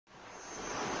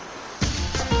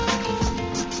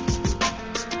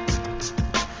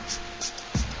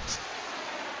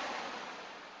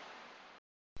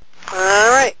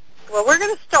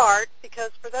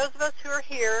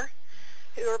here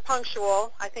who are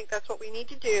punctual. I think that's what we need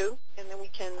to do, and then we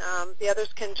can, the others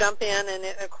can jump in. And,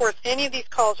 of course, any of these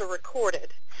calls are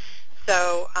recorded,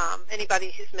 so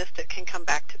anybody who's missed it can come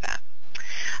back to that.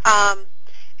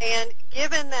 And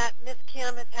given that Miss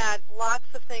Kim has had lots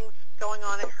of things going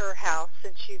on at her house,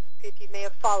 and if you may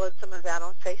have followed some of that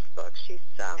on Facebook, she's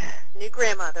a new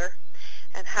grandmother,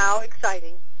 and how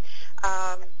exciting.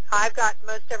 I've got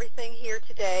most everything here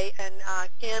today, and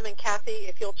Kim and Kathy,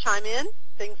 if you'll chime in,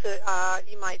 things that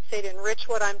you might say to enrich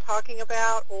what I'm talking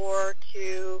about, or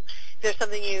if there's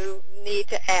something you need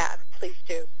to add, please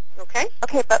do. Okay?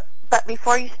 Okay, but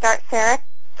before you start, Sarah,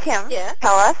 Kim, yes?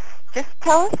 tell us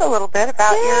a little bit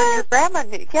about your grandma.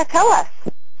 Yeah, tell us.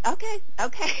 Okay.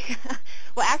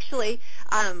 Well, actually,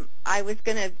 I was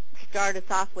going to start us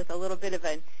off with a little bit of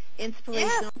an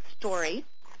inspirational story.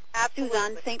 Absolutely.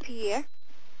 Suzanne St. Pierre.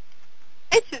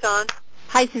 Hey, Suzanne.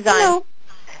 Hi, Suzanne. Hello.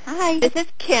 Hi. This is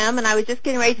Kim, and I was just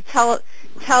getting ready to tell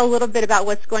a little bit about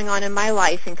what's going on in my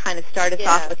life and kind of start us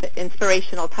off with an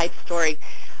inspirational type story.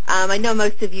 I know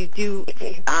most of you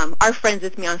are friends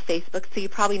with me on Facebook, so you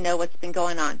probably know what's been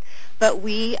going on. But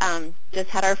we just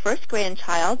had our first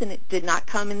grandchild, and it did not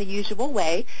come in the usual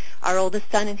way. Our oldest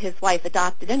son and his wife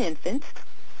adopted an infant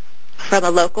from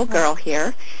a local girl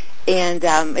here, and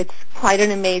it's quite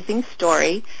an amazing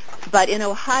story. But in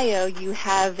Ohio, you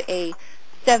have a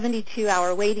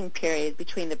 72-hour waiting period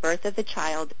between the birth of the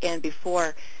child and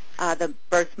before the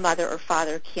birth mother or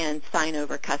father can sign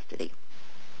over custody.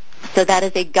 So that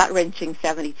is a gut-wrenching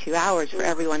 72 hours for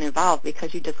everyone involved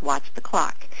because you just watch the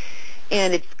clock.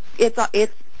 And it's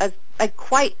a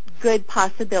quite good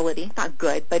possibility, not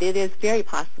good, but it is very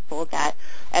possible that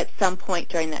at some point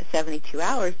during that 72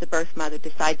 hours, the birth mother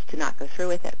decides to not go through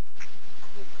with it.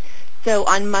 So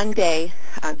on Monday,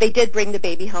 they did bring the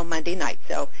baby home Monday night,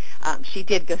 so she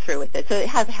did go through with it. So it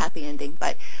has a happy ending.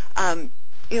 But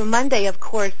Monday, of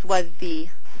course, was the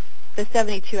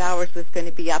 72 hours was going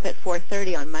to be up at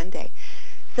 4:30 on Monday.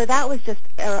 So that was just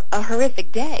a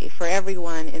horrific day for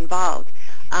everyone involved.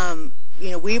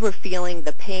 We were feeling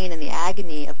the pain and the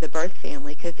agony of the birth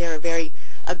family because they're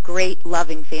a great,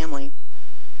 loving family.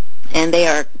 And they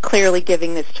are clearly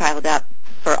giving this child up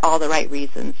for all the right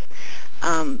reasons.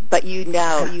 But you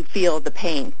feel the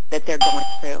pain that they're going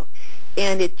through.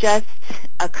 And it just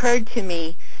occurred to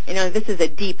me, this is a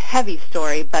deep, heavy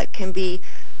story, but can be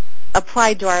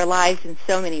applied to our lives in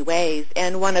so many ways.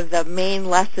 And one of the main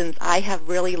lessons I have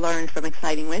really learned from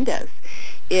Exciting Windows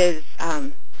is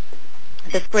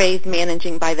the phrase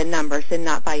managing by the numbers and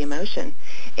not by emotion.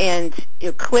 And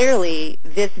clearly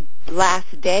this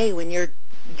last day when you're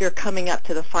coming up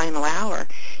to the final hour,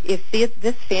 if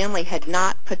this family had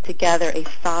not put together a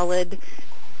solid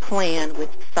plan with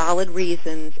solid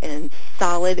reasons and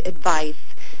solid advice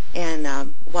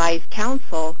and wise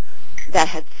counsel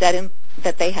that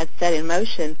they had set in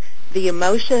motion, the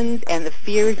emotions and the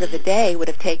fears of the day would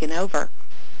have taken over.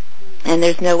 And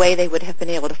there's no way they would have been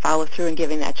able to follow through in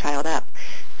giving that child up.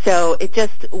 So it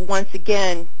just, once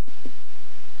again,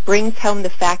 brings home the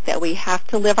fact that we have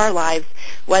to live our lives,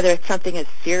 whether it's something as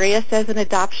serious as an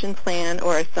adoption plan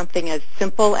or something as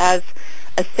simple as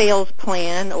a sales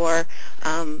plan or,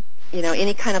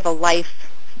 any kind of a life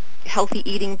healthy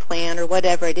eating plan or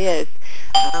whatever it is.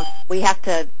 We have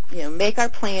to, make our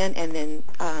plan and then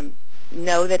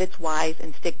know that it's wise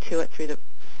and stick to it through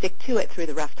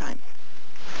the rough times.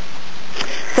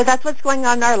 So that's what's going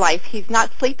on in our life. He's not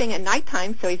sleeping at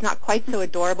nighttime, so he's not quite so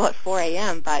adorable at 4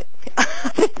 a.m., but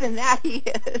other than that, he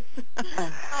is.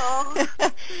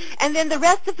 And then the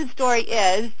rest of the story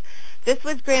is, this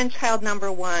was grandchild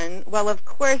number 1. Well, of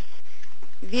course,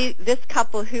 this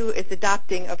couple who is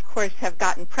adopting, of course, have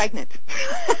gotten pregnant.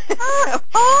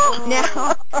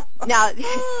 Now,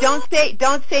 don't say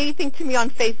anything to me on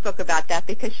Facebook about that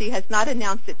because she has not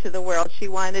announced it to the world. She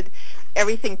wanted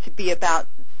everything to be about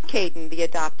Caden, the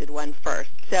adopted one, first.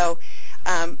 So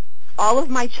all of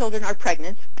my children are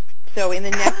pregnant. So in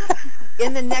the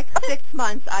next 6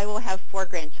 months, I will have 4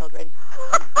 grandchildren.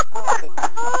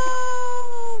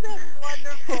 Oh, that's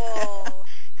wonderful.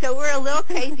 So we're a little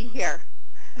crazy here.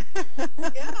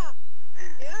 Yeah,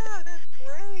 that's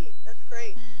great. That's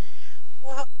great.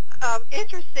 Well,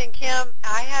 interesting, Kim.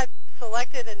 I had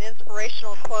selected an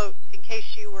inspirational quote in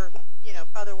case you were,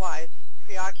 otherwise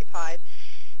preoccupied.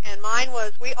 And mine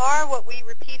was, "We are what we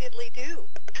repeatedly do."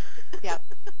 Yeah.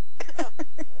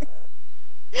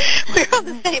 We're on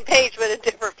the same page, but in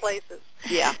different places.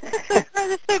 Yeah. That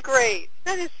is so great.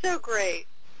 That is so great.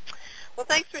 Well,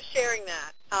 thanks for sharing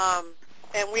that.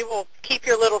 And we will keep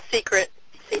your little secret.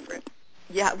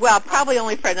 Yeah, well, probably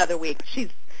only for another week. She's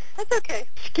That's okay.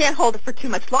 She can't hold it for too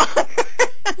much longer.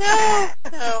 No.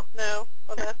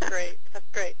 Well, that's great. That's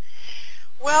great.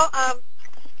 Well,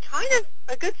 kind of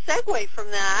a good segue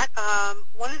from that.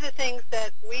 One of the things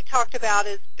that we talked about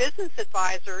as business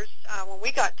advisors when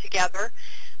we got together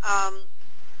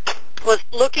was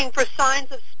looking for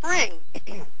signs of spring.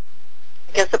 I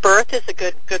guess a birth is a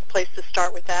good place to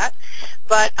start with that.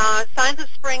 But signs of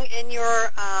spring in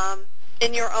your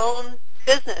own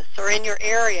business or in your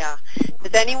area.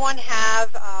 Does anyone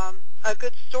have a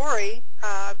good story,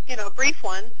 a brief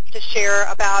one, to share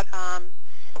about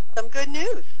some good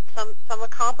news, some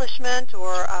accomplishment,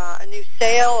 or a new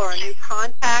sale or a new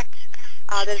contact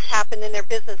that has happened in their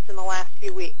business in the last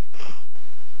few weeks?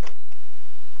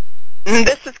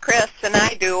 This is Chris, and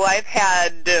I've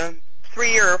had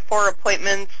 3 or 4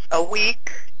 appointments a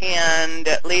week and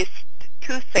at least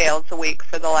 2 sales a week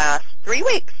for the last 3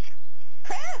 weeks.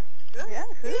 Chris! Yeah.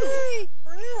 Yay,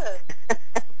 Chris!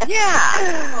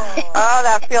 Yeah. Oh,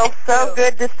 that feels so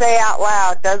good to say out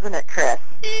loud, doesn't it, Chris?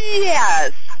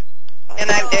 Yes.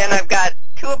 And I've got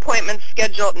 2 appointments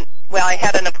scheduled. Well, I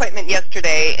had an appointment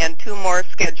yesterday and 2 more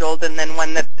scheduled, and then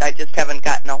one that I just haven't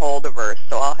gotten a hold of her.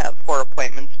 So I'll have 4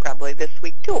 appointments probably this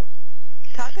week too.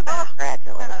 Talk about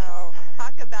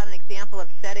an example of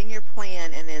setting your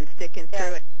plan and then sticking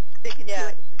through it, sticking to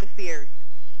it through the fears.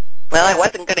 Well, I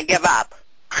wasn't going to give up.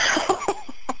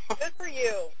 Good for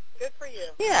you. Good for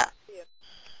you. Yeah.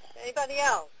 Anybody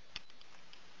else?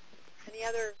 Any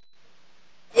other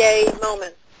yay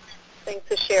moments, things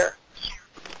to share?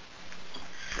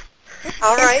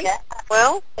 All right.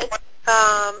 Well,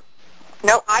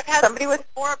 nope. I've had somebody was.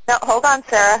 No, hold on,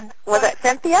 Sarah. Was it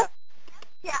Cynthia?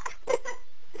 Yeah.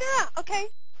 Yeah. Okay.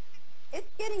 It's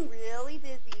getting really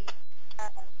busy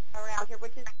around here,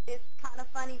 which is kind of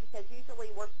funny because usually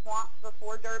we're swamped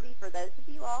before Derby. For those of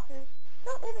you all who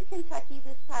don't live in Kentucky,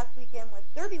 this past weekend was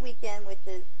Derby weekend, which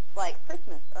is like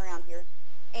Christmas around here.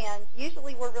 And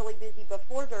usually we're really busy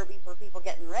before Derby for people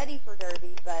getting ready for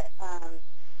Derby, but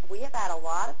we have had a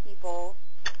lot of people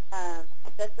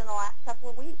just in the last couple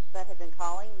of weeks that have been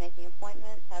calling, making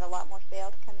appointments, had a lot more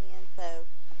sales coming in. So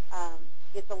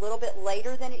it's a little bit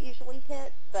later than it usually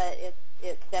hits, but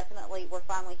it's definitely, we're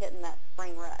finally hitting that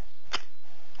spring rush.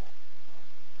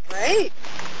 Great.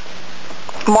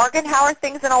 Morgan, how are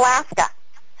things in Alaska?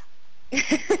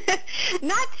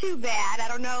 Not too bad. I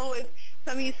don't know if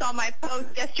some of you saw my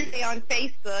post yesterday on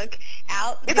Facebook.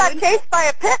 You got chased by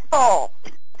a pit bull.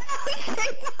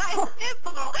 Chased by a pit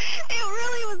bull. It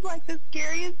really was like the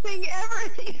scariest thing ever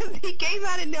because he came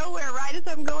out of nowhere right as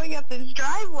I'm going up this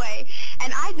driveway,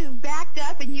 and I just backed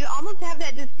up, and you almost have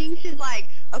that distinction like,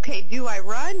 okay, do I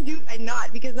run? Do I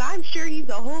not? Because I'm sure he's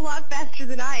a whole lot faster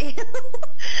than I am.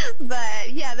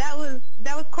 But yeah, that was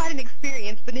quite an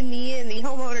experience. But in the end, the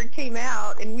homeowner came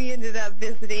out, and we ended up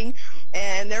visiting,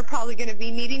 and they're probably going to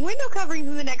be needing window coverings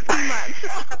in the next few months.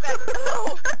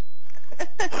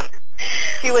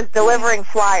 She was delivering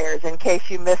flyers, in case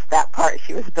you missed that part.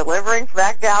 She was delivering.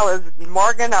 That gal is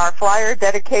Morgan, our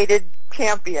flyer-dedicated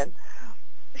champion.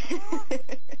 Because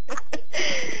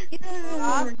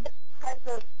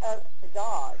of the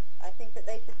dog. I think that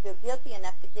they should feel guilty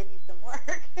enough to give you some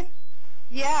work.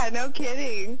 Yeah, no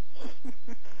kidding.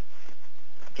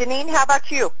 Janine, how about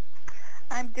you?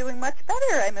 I'm doing much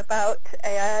better. I'm about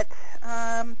at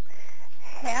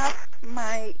half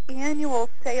my annual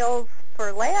sales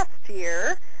for last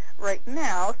year right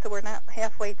now, so we're not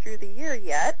halfway through the year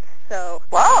yet. So,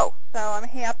 Whoa! So I'm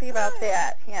happy about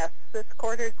that. Yes, this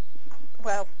quarter's,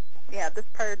 well, yeah, this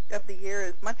part of the year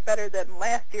is much better than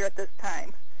last year at this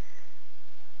time.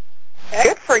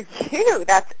 Good for you.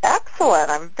 That's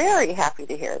excellent. I'm very happy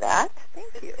to hear that.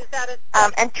 Thank you. Is that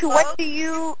and to what do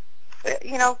you,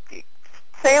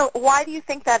 say, why do you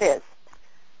think that is?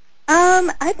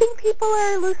 I think people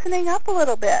are loosening up a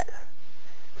little bit.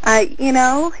 The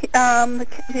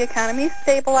economy is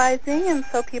stabilizing, and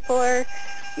so people are,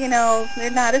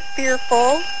 they're not as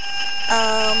fearful,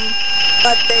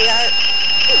 but they are.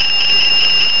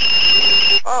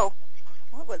 Oh,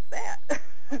 what was that?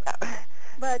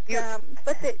 But they,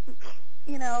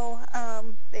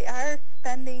 they are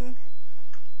spending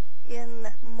in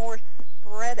more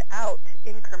spread out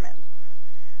increments.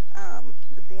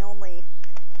 Is the only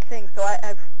thing. So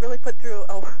I've really put through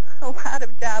a lot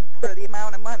of jobs for the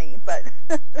amount of money, but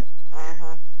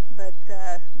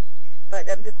but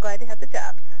I'm just glad to have the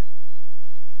jobs.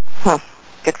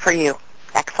 Good for you.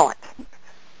 Excellent.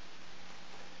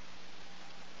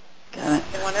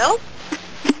 Anyone else?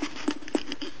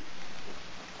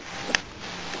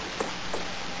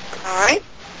 All right.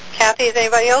 Kathy, is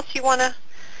anybody else you want to?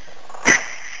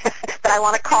 That I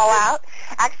want to call out?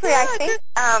 Actually,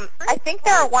 I think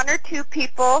there are one or two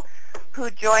people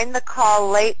who joined the call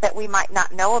late that we might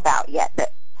not know about yet.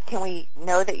 Can we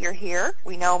know that you're here?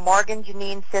 We know Morgan,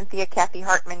 Janine, Cynthia, Kathy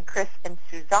Hartman, Chris, and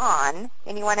Suzanne.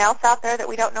 Anyone else out there that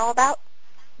we don't know about?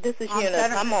 This is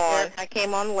Eunice. I'm on. I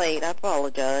came on late. I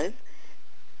apologize.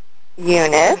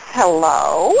 Eunice,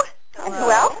 hello. And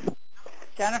who else?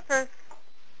 Jennifer.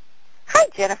 Hi,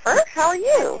 Jennifer. How are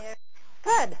you?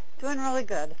 Good. Doing really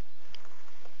good.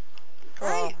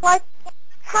 Great. What?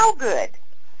 How good?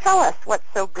 Tell us what's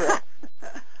so good.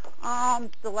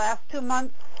 The last 2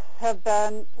 months have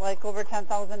been like over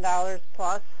 $10,000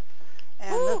 plus,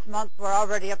 and this month we're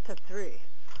already up to 3.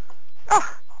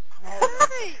 Oh.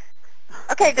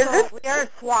 Okay. Does this? We are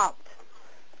swamped,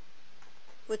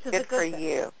 which is good a good for thing.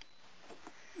 you.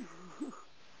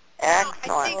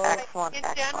 Excellent, I think excellent, in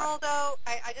excellent. general, though,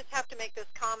 I just have to make this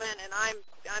comment, and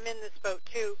I'm in this boat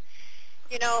too.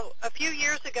 You know, a few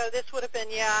years ago, this would have been,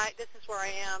 this is where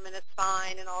I am, and it's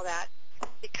fine, and all that.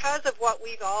 Because of what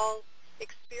we've all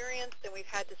experienced, and we've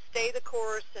had to stay the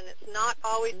course, and it's not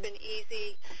always been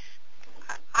easy.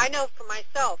 I know for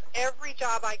myself, every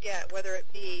job I get, whether it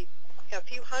be a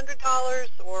few $100s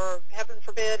or, heaven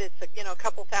forbid, it's a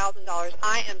couple $1,000s,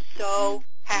 I am so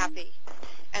happy.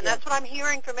 And that's what I'm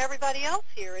hearing from everybody else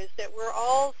here is that we're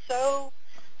all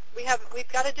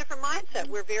we've got a different mindset.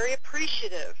 We're very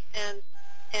appreciative and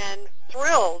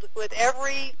thrilled with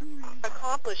every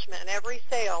accomplishment, every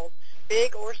sale,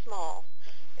 big or small.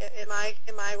 Am I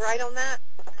right on that?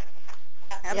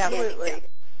 Absolutely.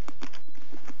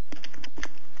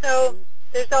 So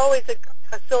there's always a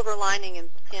silver lining in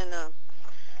a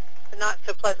not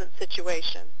so pleasant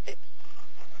situation.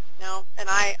 And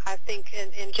I think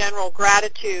in general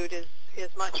gratitude is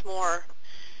much more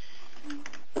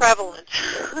prevalent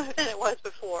than it was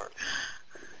before.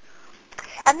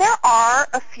 And there are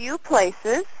a few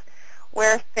places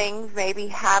where things maybe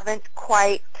haven't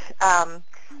quite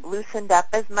loosened up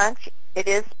as much. It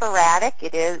is sporadic.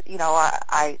 It is,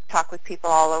 I talk with people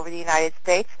all over the United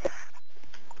States.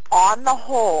 On the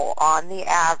whole, on the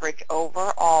average,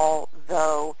 overall,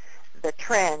 though, the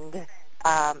trend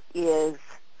is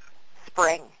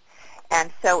spring.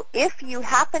 And so if you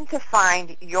happen to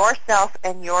find yourself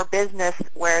and your business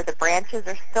where the branches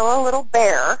are still a little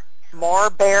bare, more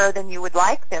bare than you would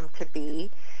like them to be,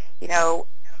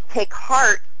 take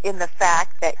heart in the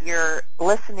fact that you're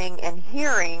listening and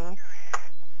hearing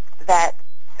that,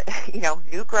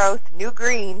 new growth, new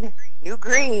green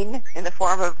in the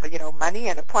form of, money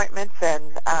and appointments and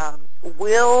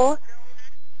will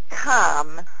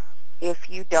come if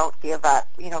you don't give up.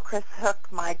 Chris Hook,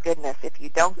 my goodness, if you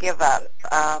don't give up.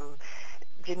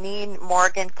 Janine,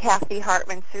 Morgan, Kathy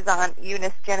Hartman, Suzanne,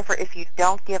 Eunice, Jennifer, if you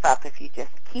don't give up, if you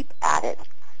just keep at it.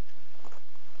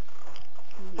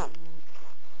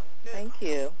 Thank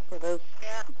you for those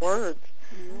words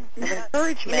of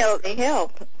encouragement. They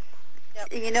help.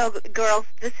 Girls,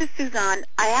 this is Suzanne.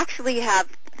 I actually have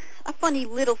a funny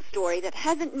little story that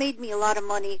hasn't made me a lot of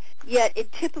money, yet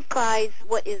it typifies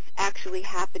what is actually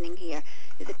happening here,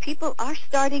 is that people are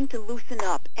starting to loosen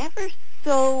up ever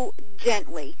so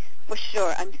gently, for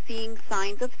sure. I'm seeing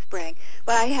signs of spring.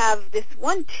 But I have this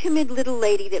one timid little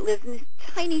lady that lives in this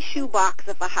tiny shoebox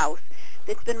of a house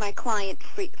that's been my client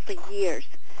for years.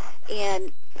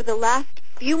 And for the last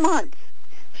few months,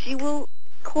 she will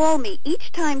call me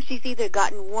each time she's either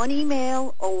gotten one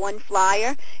email or one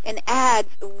flyer and adds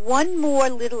one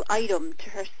more little item to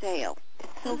her sale.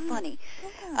 It's so funny.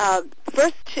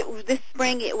 First, this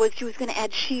spring, she was going to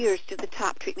add shears to the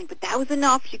top treatment, but that was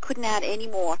enough. She couldn't add any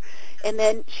more. And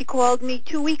then she called me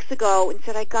 2 weeks ago and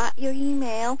said, I got your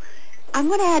email. I'm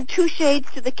going to add 2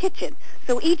 shades to the kitchen.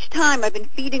 So each time I've been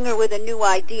feeding her with a new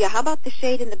idea. How about the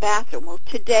shade in the bathroom? Well,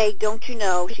 today, don't you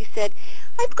know, she said,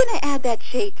 I'm going to add that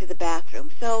shade to the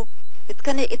bathroom. So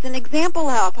it's an example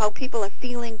of how people are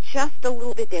feeling just a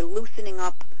little bit. They're loosening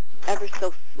up ever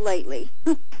so slightly.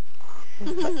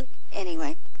 But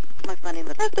anyway, my funny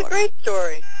little story. That's a great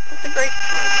story.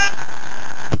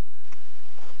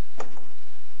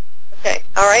 Okay.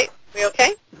 All right. We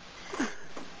okay? Yep.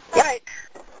 All right.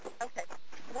 Okay.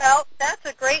 Well, that's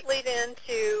a great lead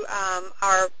into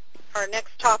our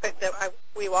next topic that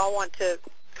we all want to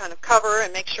kind of cover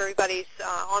and make sure everybody's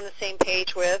on the same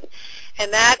page with,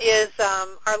 and that is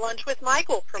our Lunch with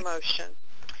Michael promotion.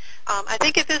 I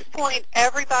think at this point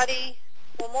everybody,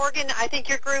 well, Morgan, I think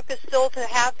your group is still to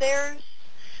have theirs,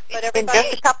 but everybody in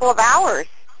just a couple of hours.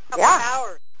 Couple of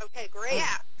hours. Okay, great.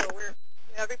 Yeah.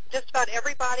 So just about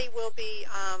everybody will be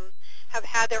have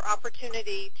had their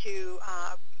opportunity to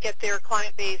get their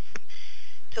client base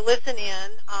to listen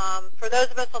in. For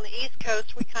those of us on the East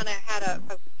Coast, we kind of had a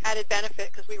added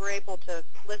benefit because we were able to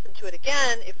listen to it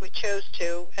again if we chose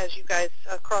to, as you guys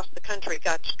across the country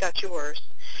got yours.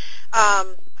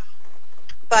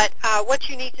 But what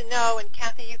you need to know, and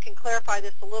Kathy, you can clarify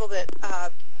this a little bit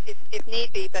if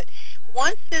need be, but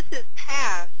once this is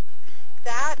passed,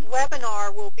 that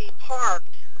webinar will be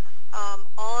parked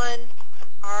on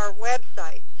our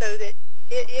website so that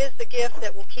it is the gift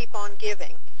that will keep on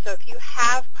giving. So if you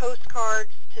have postcards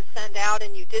to send out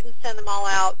and you didn't send them all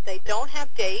out, they don't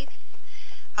have dates.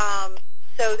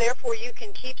 So therefore you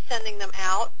can keep sending them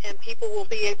out and people will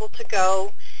be able to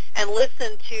go and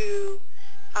listen to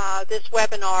this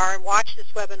webinar and watch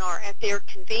this webinar at their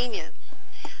convenience.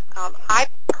 I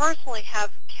personally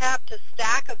have kept a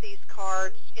stack of these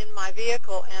cards in my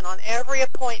vehicle, and on every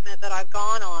appointment that I've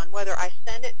gone on, whether I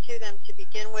send it to them to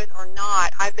begin with or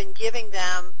not, I've been giving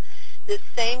them this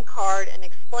same card and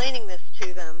explaining this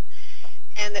to them,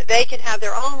 and that they can have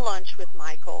their own lunch with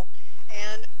Michael.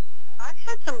 And I've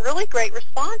had some really great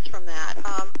response from that.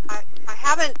 I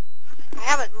haven't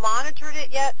monitored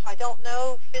it yet, so I don't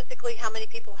know physically how many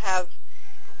people have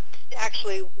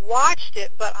actually watched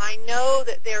it, but I know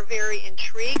that they're very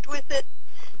intrigued with it.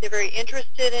 They're very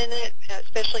interested in it,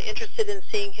 especially interested in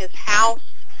seeing his house.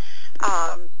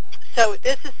 So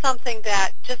this is something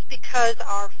that just because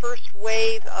our first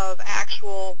wave of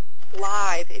actual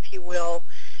live, if you will,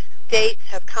 dates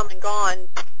have come and gone,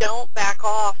 don't back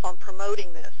off on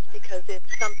promoting this because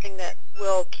it's something that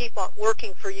will keep on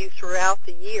working for you throughout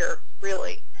the year,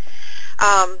 really.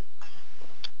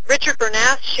 Richard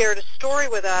Bernath shared a story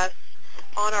with us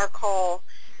on our call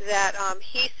that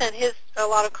he sent a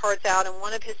lot of cards out, and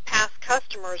one of his past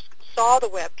customers saw the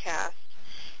webcast,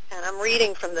 and I'm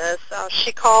reading from this.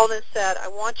 She called and said, I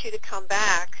want you to come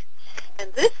back,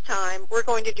 and this time we're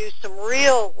going to do some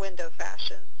real window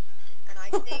fashions. And I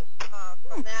think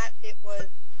from that it was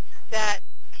that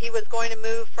he was going to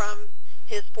move from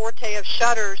his forte of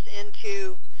shutters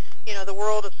into, the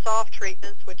world of soft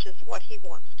treatments, which is what he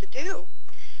wants to do.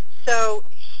 So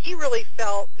he really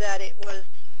felt that it was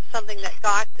something that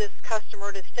got this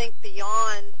customer to think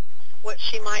beyond what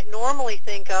she might normally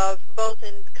think of, both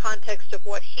in the context of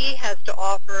what he has to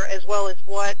offer as well as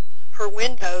what her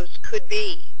windows could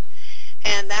be.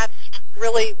 And that's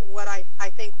really what I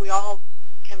think we all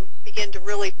can begin to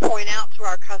really point out to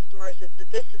our customers is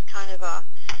that this is kind of a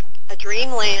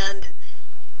dreamland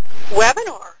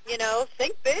webinar,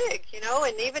 think big,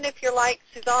 and even if you're like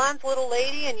Suzanne's little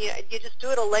lady and you just do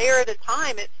it a layer at a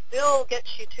time, it still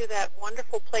gets you to that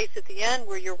wonderful place at the end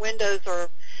where your windows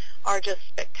are just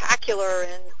spectacular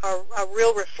and are a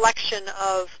real reflection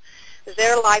of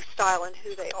their lifestyle and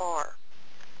who they are.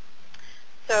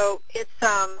 So it's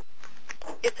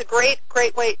a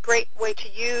great way to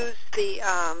use the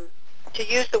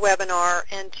webinar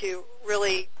and to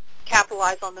really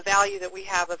capitalize on the value that we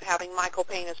have of having Michael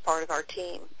Payne as part of our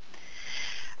team.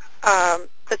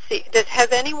 Let's see.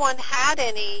 Has anyone had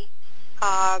any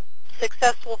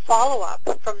successful follow-up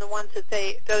from the ones that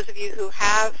those of you who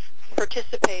have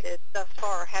participated thus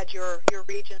far, had your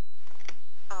region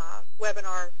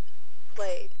webinar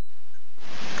played?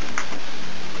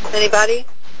 Anybody?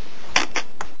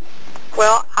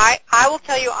 Well, I will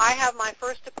tell you I have my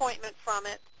first appointment from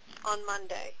it on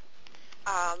Monday.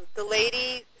 The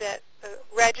lady that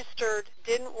registered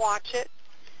didn't watch it.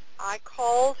 I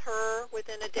called her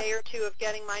within a day or two of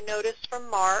getting my notice from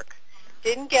Mark.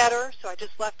 Didn't get her, so I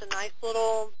just left a nice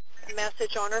little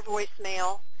message on her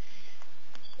voicemail.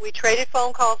 We traded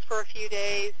phone calls for a few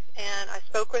days, and I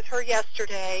spoke with her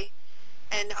yesterday,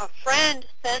 and a friend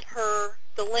sent her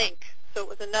the link. So it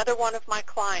was another one of my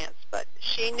clients, but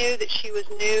she knew that she was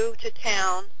new to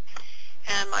town,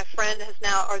 and my friend has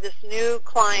now, or this new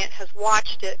client has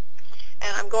watched it,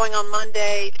 and I'm going on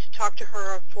Monday to talk to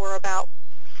her for about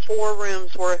 4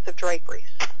 rooms worth of draperies.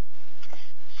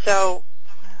 So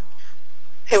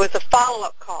it was a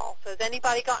follow-up call. So has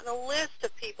anybody gotten a list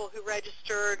of people who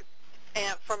registered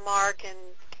from Mark and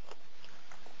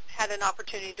had an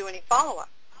opportunity to do any follow-up?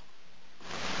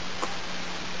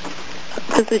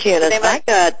 This is Janice. I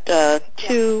got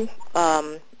two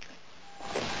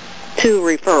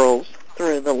referrals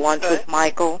through the Lunch with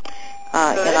Michael,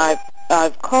 and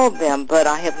I've called them, but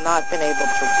I have not been able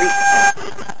to reach them.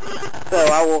 So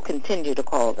I will continue to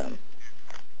call them.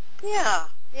 Yeah.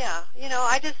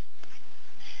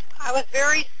 I was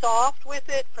very soft with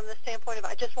it from the standpoint of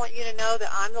I just want you to know that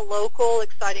I'm the local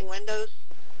Exciting Windows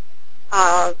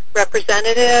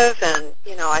representative, and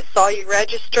I saw you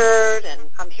registered, and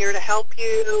I'm here to help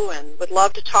you, and would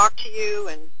love to talk to you,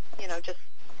 and just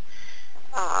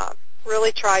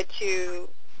really tried to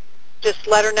just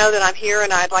let her know that I'm here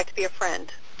and I'd like to be a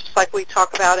friend, just like we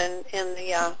talk about in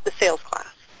the sales class.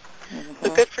 Mm-hmm.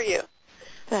 So good for you.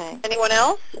 Thanks. Anyone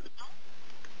else?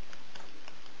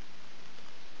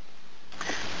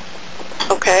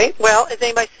 Okay. Well, is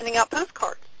anybody sending out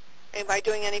postcards? Anybody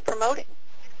doing any promoting?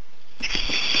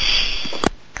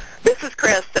 This is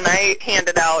Chris, and I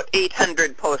handed out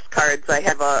 800 postcards. I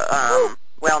have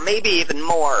maybe even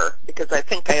more, because I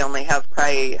think I only have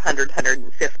probably 100,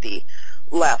 150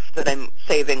 left that I'm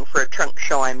saving for a trunk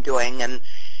show I'm doing. And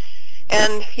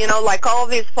like all of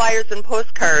these flyers and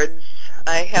postcards,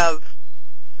 I have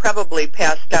probably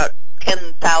passed out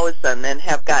 10,000 and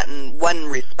have gotten one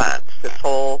response this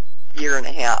whole year and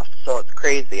a half. So it's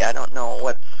crazy. I don't know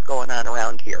what's going on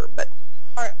around here, but.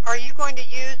 Are you going to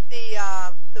use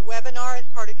the webinar as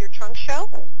part of your trunk show?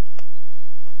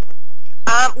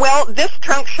 Well, this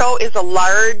trunk show is a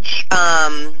large,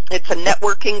 it's a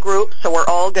networking group, so we're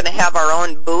all going to have our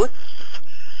own booths.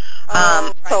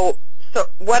 Right. So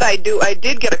what I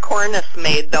did get a cornice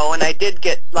made, though, and I did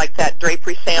get, like, that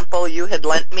drapery sample you had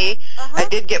lent me. I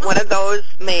did get one of those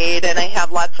made, and I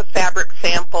have lots of fabric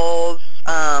samples,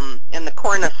 and the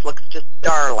cornice looks just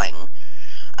darling.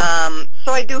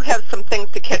 So I do have some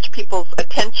things to catch people's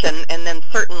attention, and then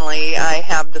certainly I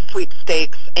have the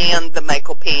sweepstakes and the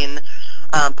Michael Payne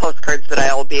postcards that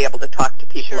I'll be able to talk to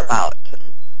people about.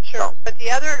 Sure. So. But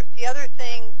the other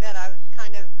thing that I was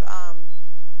kind of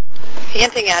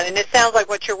hinting at, and it sounds like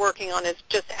what you're working on is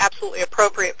just absolutely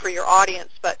appropriate for your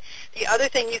audience, but the other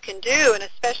thing you can do, and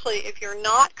especially if you're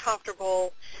not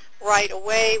comfortable right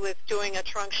away with doing a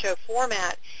trunk show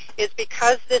format, is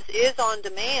because this is on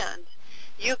demand,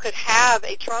 you could have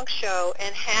a trunk show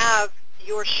and have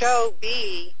your show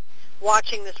be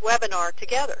watching this webinar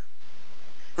together.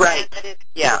 Right. And it's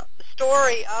the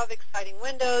story of Exciting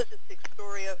Windows. It's the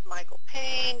story of Michael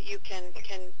Payne. You can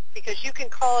because you can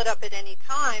call it up at any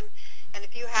time. And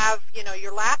if you have,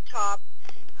 your laptop,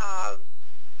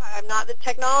 I'm not the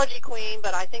technology queen,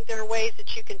 but I think there are ways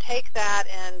that you can take that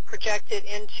and project it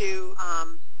into, I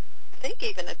think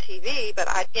even a TV, but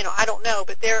I don't know.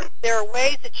 But there are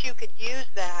ways that you could use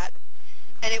that,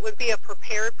 and it would be a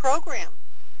prepared program.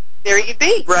 There you'd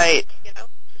be. Right.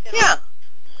 Yeah.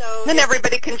 So then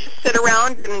everybody can just sit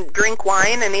around and drink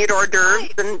wine and eat hors d'oeuvres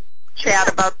and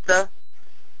chat about the.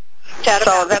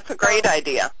 So that's a great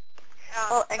idea.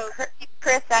 Well, and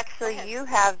Chris, actually, you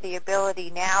have the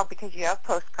ability now, because you have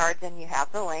postcards and you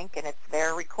have the link and it's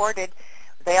there recorded.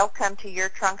 They'll come to your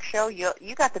trunk show. You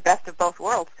got the best of both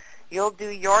worlds. You'll do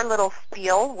your little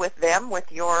spiel with them,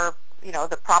 with your,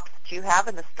 the props that you have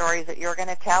and the stories that you're going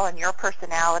to tell and your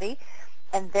personality.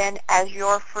 And then as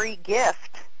your free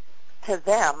gift to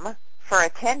them for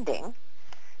attending,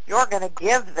 you're going to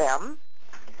give them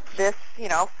this,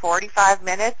 45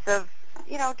 minutes of,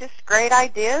 just great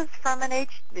ideas from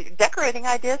decorating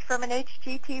ideas from an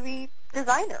HGTV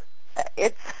designer.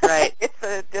 It's right.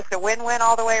 It's just a win-win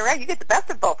all the way around. You get the best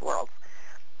of both worlds.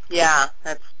 Yeah,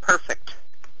 that's perfect.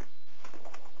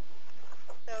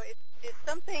 So it's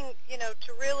something,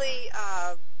 to really,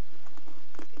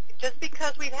 just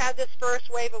because we've had this first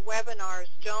wave of webinars,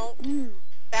 don't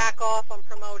back off on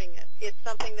promoting it. It's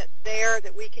something that's there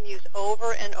that we can use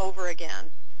over and over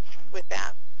again with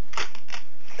that.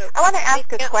 So I want to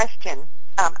ask a question.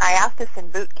 I asked this in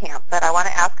boot camp, but I want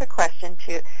to ask a question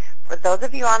for those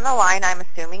of you on the line. I'm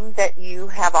assuming that you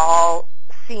have all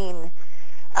seen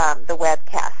the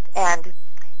webcast. And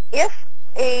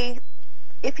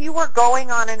if you were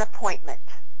going on an appointment,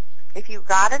 if you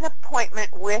got an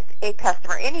appointment with a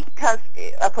customer,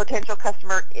 a potential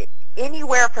customer,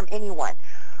 anywhere from anyone,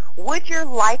 would your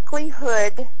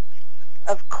likelihood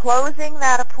of closing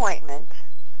that appointment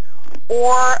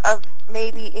or of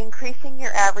maybe increasing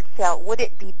your average sale, would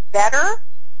it be better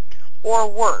or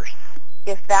worse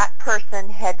if that person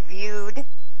had viewed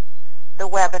the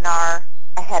webinar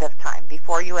ahead of time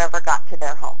before you ever got to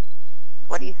their home?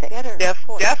 What do you think? Better.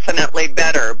 Definitely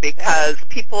better, because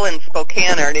people in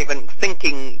Spokane aren't even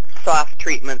thinking soft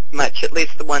treatments much, at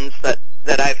least the ones that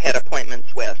I've had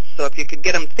appointments with. So if you could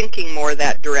get them thinking more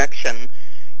that direction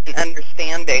and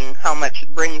understanding how much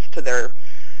it brings to their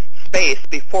space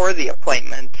before the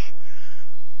appointment,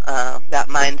 that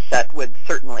mindset would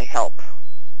certainly help.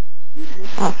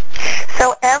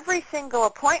 So every single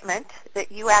appointment that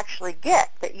you actually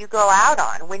get, that you go out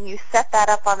on, when you set that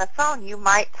up on the phone, you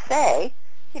might say,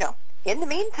 in the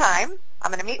meantime, I'm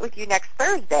going to meet with you next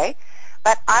Thursday,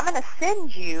 but I'm going to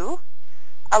send you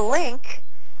a link.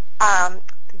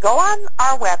 Go on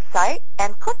our website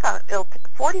and click on it.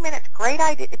 40 minutes, great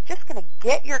idea. It's just going to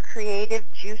get your creative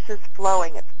juices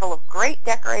flowing. It's full of great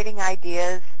decorating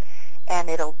ideas, and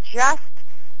it'll just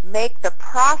make the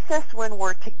process when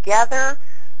we're together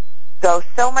go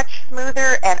so much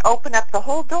smoother and open up the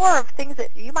whole door of things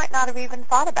that you might not have even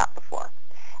thought about before.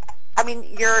 I mean,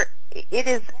 it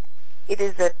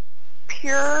is a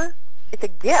pure, it's a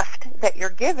gift that you're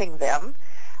giving them,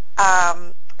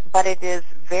 but it is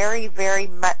very, very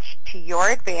much to your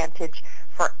advantage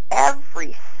for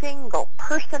every single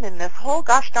person in this whole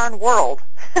gosh darn world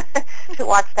to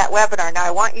watch that webinar. Now,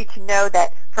 I want you to know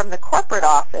that from the corporate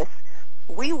office,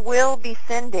 we will be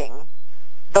sending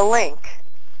the link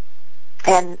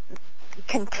and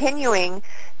continuing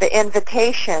the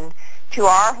invitation to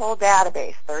our whole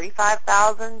database,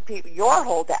 35,000 people,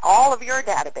 all of your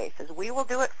databases. We will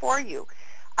do it for you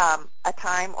a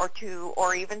time or two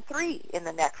or even 3 in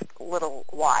the next little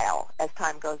while as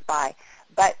time goes by.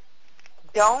 But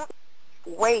don't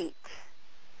wait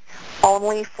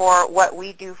only for what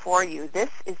we do for you. This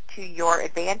is to your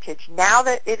advantage. Now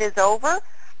that it is over,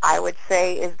 I would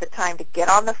say is the time to get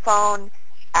on the phone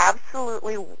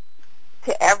absolutely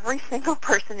to every single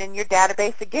person in your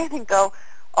database again and go,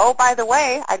 oh, by the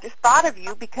way, I just thought of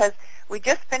you because we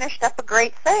just finished up a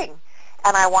great thing,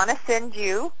 and I want to send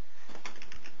you,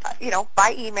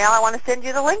 by email, I want to send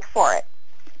you the link for it.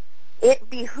 It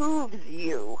behooves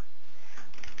you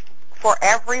for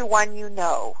everyone you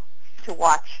know to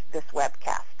watch this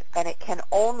webcast, and it can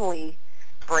only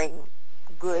bring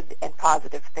good and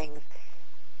positive things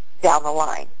down the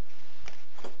line.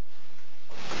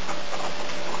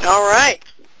 All right.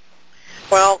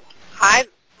 Well,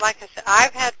 like I said,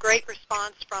 I've had great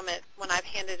response from it when I've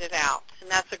handed it out, and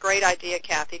that's a great idea,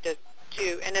 Kathy, to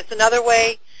do. And it's another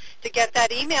way to get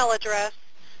that email address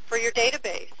for your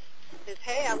database is,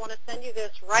 hey, I want to send you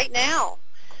this right now.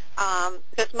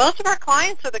 Because most of our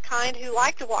clients are the kind who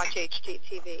like to watch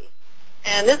HGTV.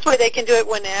 And this way they can do it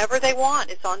whenever they want.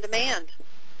 It's on demand.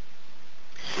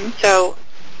 So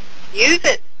use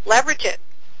it, leverage it.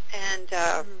 And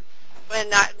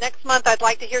next month I'd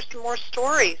like to hear some more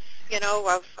stories,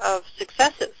 of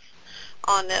successes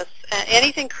on this.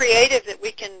 Anything creative that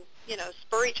we can,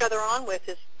 spur each other on with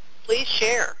is please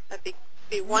share. That'd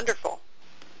be wonderful.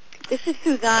 This is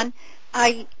Suzanne.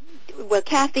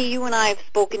 Kathy, you and I have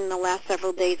spoken in the last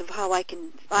several days of how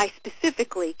I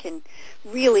specifically can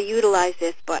really utilize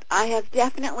this, but I have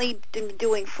definitely been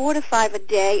doing 4 to 5 a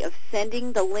day of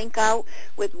sending the link out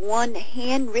with one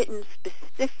handwritten,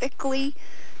 specifically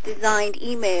designed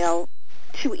email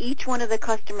to each one of the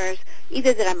customers,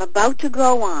 either that I'm about to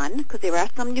go on, because there are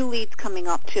some new leads coming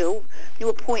up too, new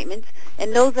appointments,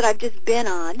 and those that I've just been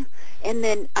on, and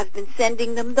then I've been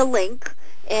sending them the link.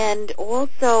 And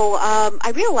also,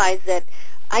 I realize that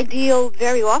I deal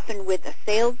very often with a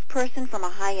salesperson from a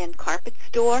high-end carpet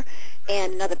store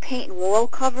and another paint and wall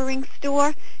covering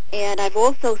store, and I've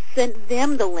also sent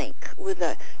them the link with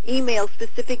an email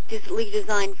specifically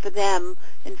designed for them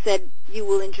and said, you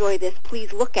will enjoy this.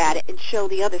 Please look at it and show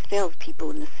the other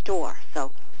salespeople in the store.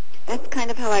 So that's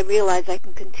kind of how I realize I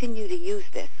can continue to use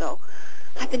this. So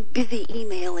I've been busy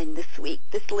emailing this week,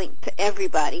 this link to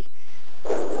everybody.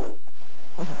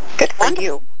 Good for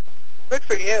you. Good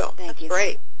for you. That's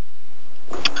great.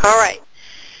 All right.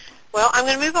 Well, I'm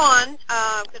going to move on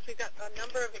because we've got a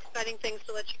number of exciting things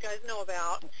to let you guys know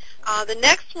about. The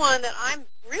next one that I'm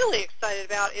really excited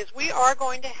about is we are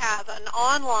going to have an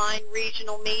online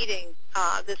regional meeting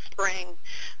this spring.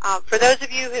 For those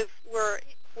of you who were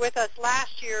with us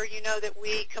last year, you know that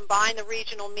we combined the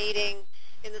regional meeting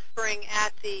in the spring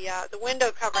at the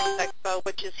Window Coverings Expo,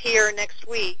 which is here next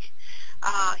week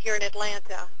here in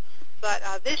Atlanta. But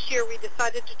this year we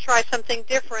decided to try something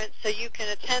different so you can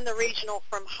attend the regional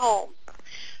from home.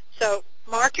 So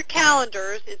mark your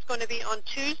calendars. It's going to be on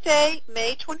Tuesday,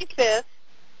 May 25th,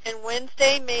 and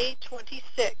Wednesday, May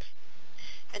 26th.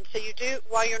 And so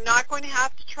while you're not going to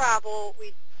have to travel,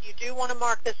 you do want to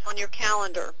mark this on your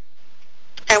calendar.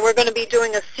 And we're going to be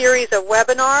doing a series of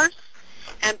webinars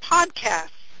and podcasts.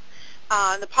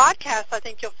 The podcast I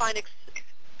think you'll find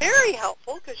very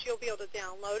helpful because you'll be able to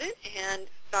download it, and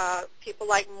people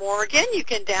like Morgan, you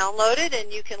can download it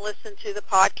and you can listen to the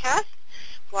podcast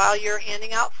while you're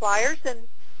handing out flyers and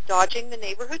dodging the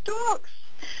neighborhood dogs.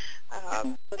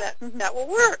 So that will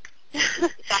work.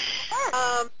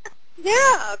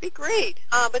 Yeah, it'd be great.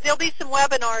 But there'll be some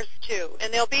webinars too,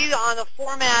 and they'll be on a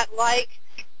format like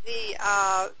the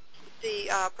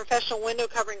professional window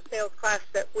covering sales class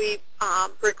that we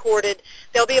recorded.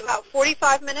 They'll be about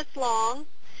 45 minutes long.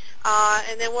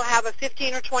 And then we'll have a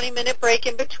 15 or 20-minute break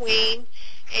in between.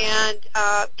 And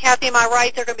Kathy, am I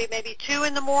right? They're going to be maybe 2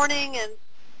 in the morning and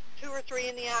 2 or 3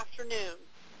 in the afternoon.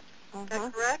 Is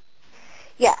that correct?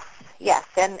 Yes.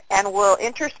 And we'll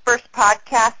intersperse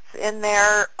podcasts in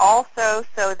there also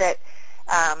so that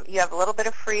You have a little bit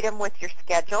of freedom with your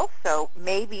schedule, so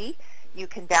maybe you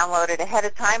can download it ahead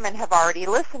of time and have already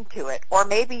listened to it. Or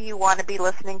maybe you want to be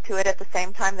listening to it at the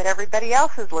same time that everybody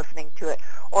else is listening to it.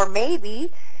 Or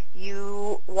maybe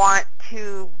you want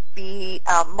to be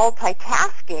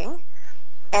multitasking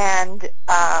and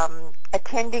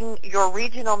attending your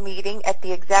regional meeting at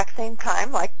the exact same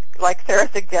time, like Sarah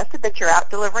suggested, that you're out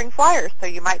delivering flyers. So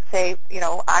you might say,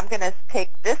 I'm going to take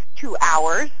this 2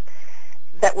 hours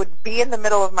that would be in the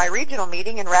middle of my regional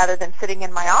meeting, and rather than sitting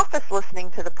in my office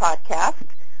listening to the podcast,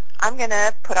 I'm going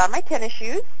to put on my tennis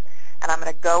shoes, and I'm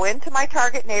going to go into my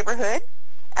target neighborhood,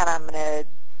 and I'm going to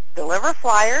deliver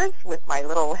flyers with my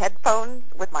little headphones,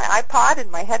 with my iPod and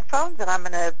my headphones, and I'm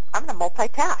going to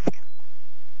multitask.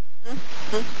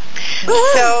 Mm-hmm.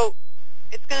 So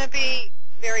it's going to be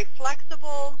very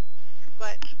flexible,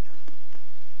 but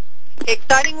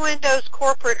Exciting Windows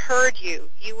Corporate heard you.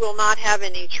 You will not have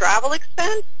any travel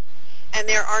expense, and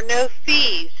there are no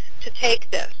fees to take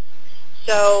this.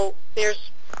 So there's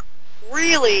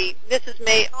really, this is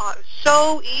made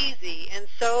so easy and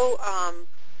so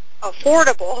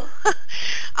affordable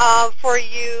for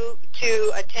you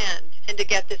to attend and to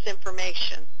get this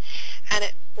information.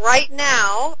 And right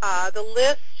now, the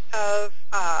list of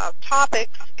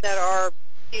topics that are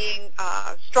being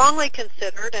strongly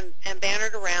considered and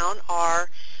bannered around are,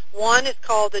 one is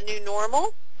called The New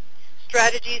Normal,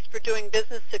 Strategies for Doing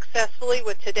Business Successfully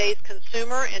with Today's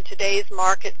Consumer and Today's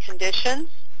Market Conditions.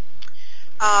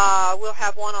 We'll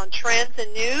have one on Trends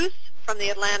and News from the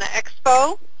Atlanta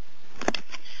Expo.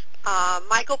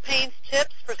 Michael Payne's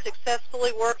Tips for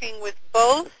Successfully Working with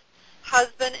Both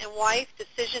Husband and Wife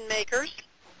Decision Makers.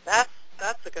 That's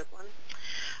a good one.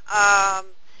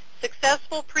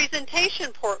 Successful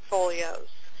Presentation Portfolios.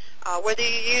 Whether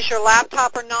you use your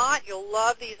laptop or not, you'll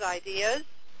love these ideas.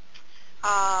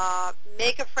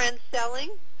 Make a Friend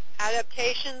Selling,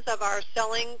 adaptations of our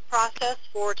selling process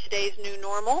for today's new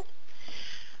normal.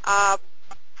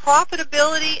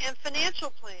 Profitability and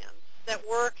financial plans that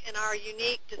work in our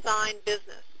unique design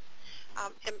business.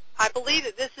 And I believe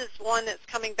that this is one that's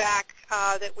coming back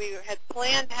that we had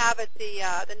planned to have at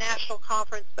the national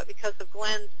conference, but because of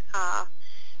Glenn's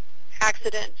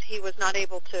accident, he was not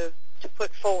able to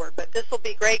put forward. But this will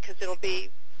be great because it'll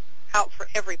be out for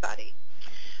everybody.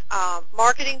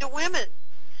 Marketing to women,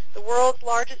 the world's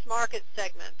largest market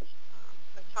segment,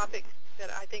 a topic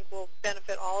that I think will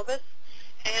benefit all of us.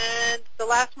 And the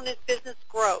last one is business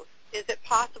growth. Is it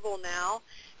possible now?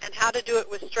 And how to do it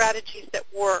with strategies that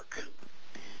work.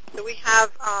 So we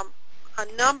have a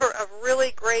number of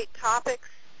really great topics.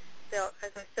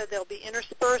 As I said, they'll be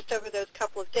interspersed over those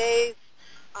couple of days.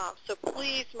 So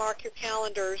please mark your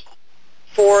calendars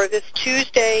for this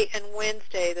Tuesday and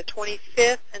Wednesday, the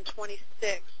 25th and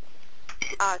 26th,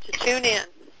 to tune in.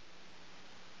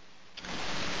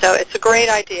 So it's a great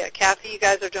idea. Kathy, you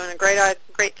guys are doing a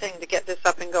great thing to get this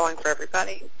up and going for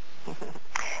everybody.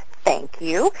 Thank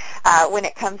you. When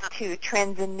it comes to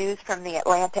trends and news from the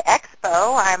Atlanta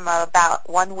Expo, I'm about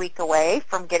 1 week away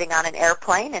from getting on an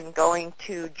airplane and going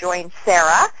to join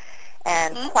Sarah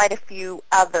and quite a few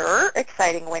other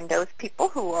Exciting Windows people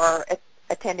who are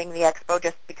attending the Expo,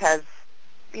 just because,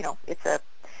 it's a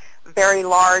very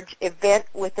large event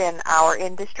within our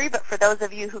industry. But for those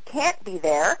of you who can't be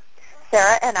there,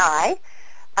 Sarah and I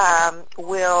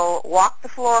will walk the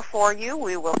floor for you.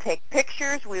 We will take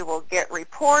pictures. We will get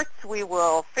reports. We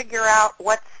will figure out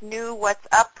what's new, what's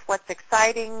up, what's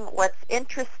exciting, what's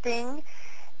interesting,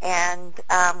 and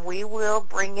we will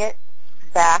bring it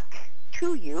back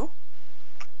to you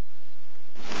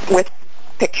with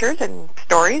pictures and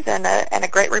stories and a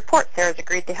great report. Sarah's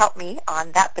agreed to help me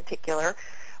on that particular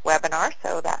webinar,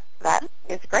 so that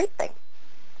is a great thing.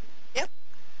 Yep,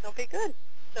 that'll be good.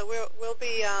 So we'll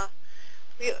be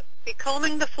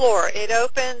combing the floor.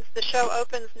 The show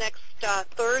opens next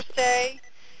Thursday.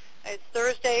 It's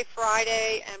Thursday,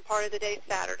 Friday, and part of the day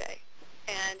Saturday.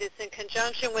 And it's in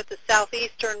conjunction with the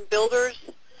Southeastern Builders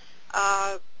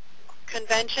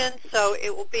Convention. So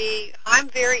it will be, I'm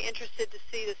very interested to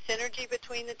see the synergy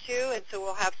between the two, and so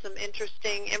we'll have some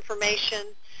interesting information,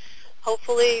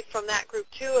 hopefully from that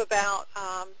group too, about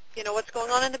what's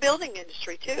going on in the building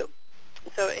industry too.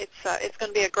 So it's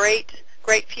going to be a great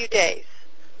few days.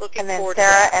 Looking forward to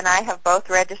that. And then Sarah and I have both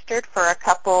registered for a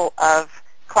couple of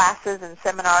classes and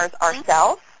seminars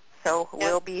ourselves. So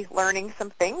we'll be learning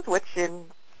some things, which in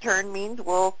turn means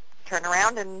we'll turn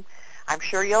around, and I'm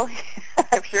sure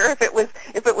I'm sure if it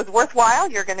was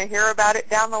worthwhile, you're going to hear about it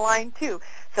down the line too.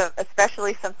 So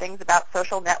especially some things about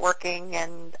social networking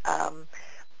and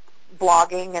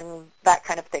blogging and that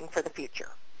kind of thing for the future.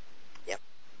 Yep.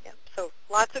 So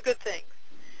lots of good things.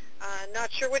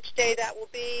 Not sure which day that will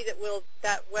be.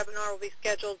 That webinar will be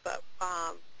scheduled, but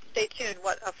stay tuned.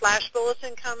 A flash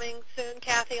bulletin coming soon,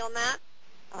 Kathy, on that?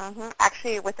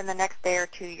 Actually, within the next day or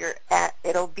two,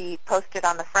 it'll be posted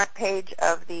on the front page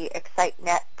of the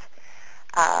ExciteNet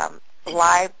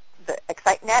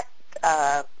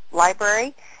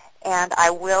library, and I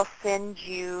will send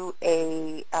you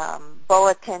a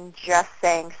bulletin just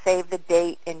saying save the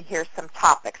date and here's some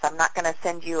topics. I'm not going to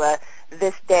send you a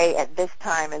this day at this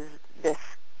time is this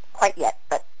quite yet,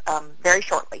 but very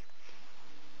shortly.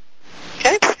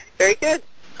 Okay, very good.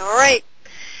 All right.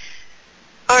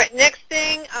 All right, next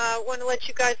thing I want to let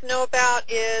you guys know about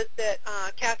is that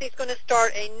Kathy's going to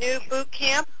start a new boot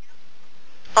camp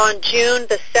on June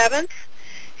the 7th,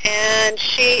 and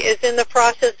she is in the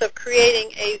process of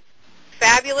creating a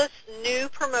fabulous new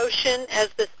promotion as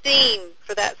the theme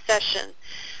for that session.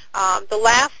 The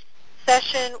last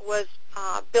session was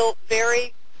built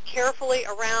very carefully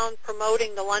around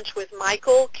promoting the Lunch with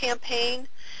Michael campaign,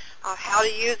 how to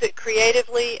use it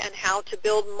creatively, and how to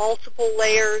build multiple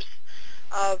layers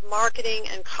of marketing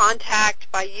and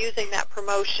contact by using that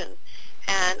promotion.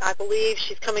 And I believe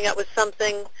she's coming up with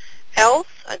something else,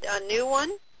 a new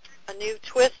one, a new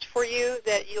twist for you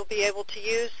that you'll be able to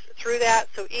use through that.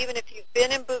 So even if you've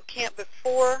been in boot camp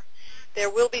before, there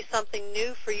will be something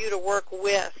new for you to work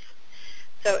with.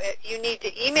 So you need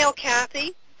to email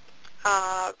Kathy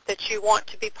that you want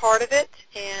to be part of it,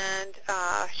 and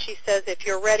she says if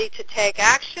you're ready to take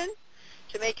action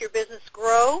to make your business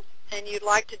grow and you'd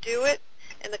like to do it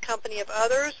in the company of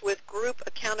others with group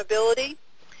accountability,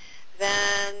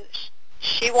 then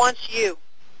she wants you,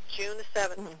 June the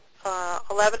 7th,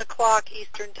 11 o'clock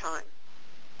Eastern Time.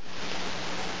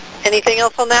 Anything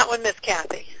else on that one, Miss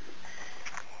Kathy?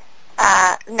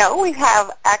 No, we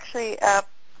have actually,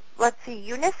 let's see,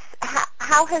 Eunice,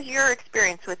 how has your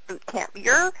experience with boot camp?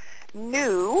 You're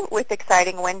new with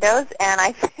Exciting Windows,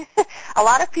 and a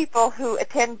lot of people who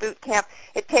attend boot camp,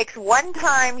 it takes one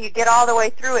time you get all the way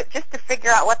through it just to figure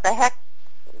out what the heck,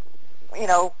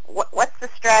 what's the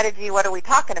strategy, what are we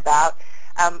talking about?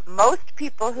 Most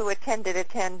people who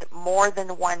attend more than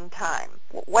one time.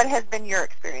 What has been your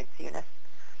experience, Eunice?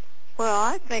 Well,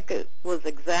 I think it was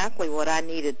exactly what I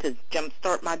needed to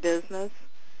jumpstart my business.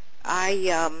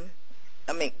 I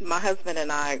mean, my husband and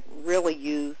I really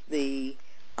used the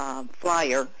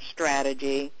flyer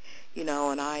strategy,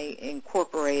 and I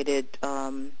incorporated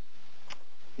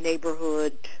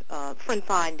neighborhood friend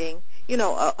finding,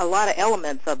 a lot of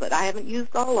elements of it. I haven't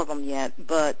used all of them yet,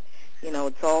 but,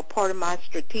 it's all part of my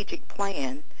strategic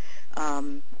plan.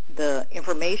 The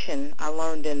information I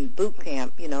learned in boot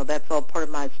camp, that's all part of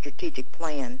my strategic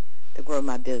plan to grow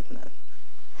my business.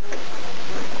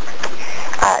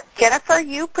 Jennifer,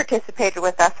 you participated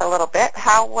with us a little bit.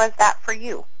 How was that for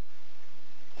you?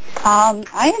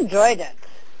 I enjoyed it.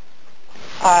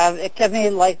 It kept me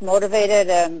motivated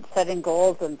and setting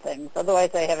goals and things.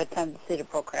 Otherwise, I have a tendency to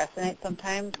procrastinate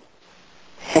sometimes.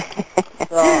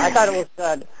 So I thought it was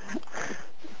good.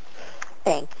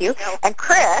 Thank you. And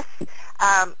Chris,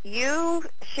 you,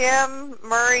 Shim,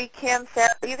 Murray, Kim,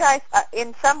 Sarah, you guys,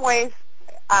 in some ways,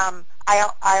 I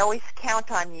always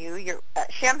count on you.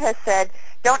 Shim has said,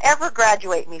 don't ever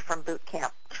graduate me from boot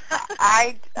camp.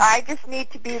 I just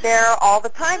need to be there all the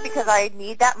time because I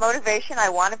need that motivation. I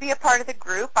want to be a part of the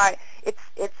group.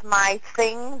 It's my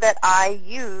thing that I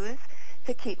use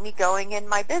to keep me going in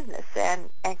my business. And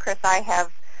Chris, I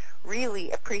have really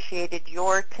appreciated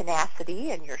your tenacity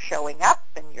and your showing up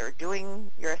and your doing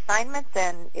your assignments,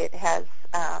 and it has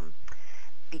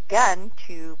begun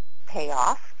to pay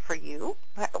off for you.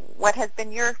 What has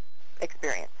been your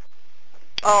experience?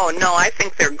 Oh, no, I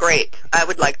think they're great. I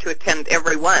would like to attend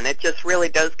every one. It just really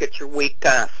does get your week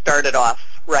started off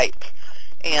right.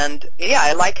 And, yeah,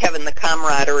 I like having the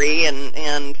camaraderie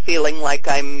and feeling like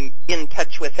I'm in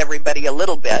touch with everybody a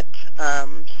little bit.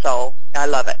 So I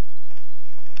love it.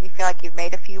 You feel like you've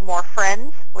made a few more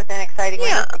friends within Exciting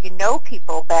Windows? You know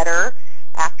people better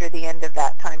after the end of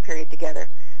that time period together.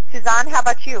 Suzanne, how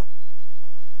about you?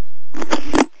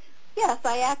 Yes,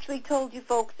 I actually told you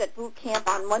folks at boot camp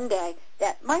on Monday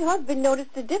that my husband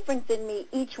noticed a difference in me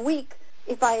each week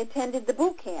if I attended the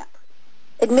boot camp.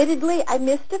 Admittedly, I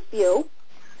missed a few,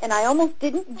 and I almost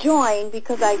didn't join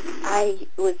because I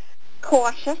was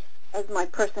cautious, as my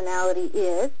personality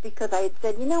is, because I had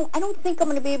said, I don't think I'm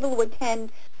going to be able to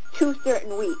attend 2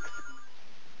 certain weeks.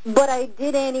 But I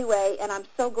did anyway, and I'm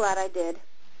so glad I did.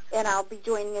 And I'll be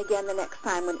joining again the next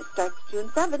time when it starts June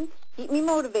 7th. Keep me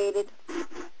motivated.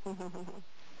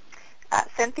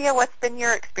 Cynthia, what's been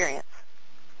your experience?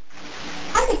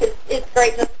 I think it's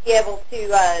great just to be able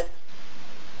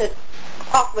to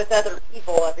talk with other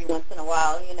people every once in a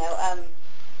while,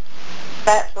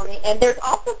 That's for me. And there's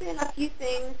also been a few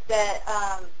things that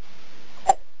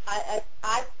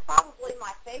I probably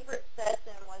my favorite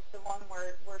session was the one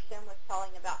where Shem was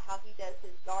telling about how he does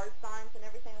his yard signs and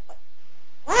everything. I was like,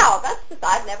 wow,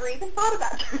 I've never even thought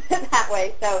about it that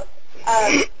way. So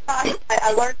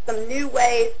I learned some new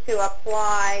ways to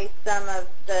apply some of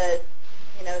the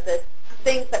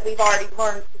things that we've already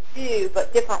learned to do,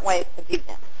 but different ways to do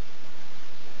them.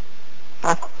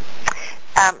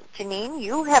 Janine,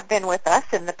 you have been with us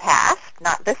in the past,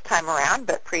 not this time around,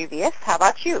 but previous. How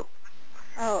about you?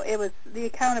 Oh, the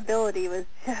accountability was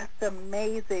just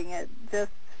amazing. It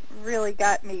just really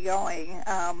got me going.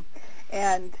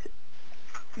 And,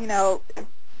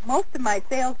 most of my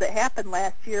sales that happened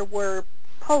last year were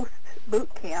post-boot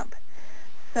camp.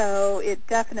 So it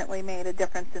definitely made a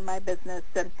difference in my business.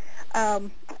 And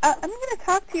I'm going to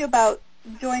talk to you about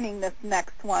joining this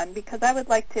next one because I would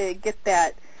like to get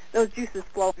those juices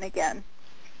flowing again.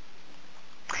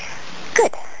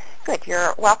 Good.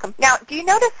 You're welcome. Now, do you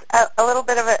notice a little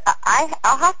bit of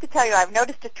I'll have to tell you, I've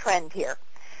noticed a trend here.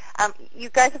 You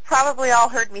guys have probably all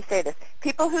heard me say this.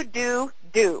 People who do,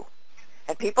 do.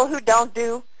 And people who don't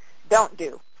do, don't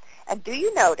do. And do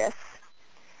you notice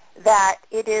that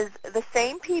it is the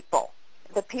same people,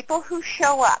 the people who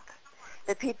show up,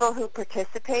 the people who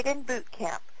participate in boot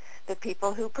camp, the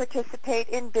people who participate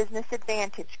in business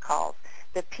advantage calls,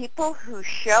 the people who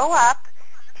show up,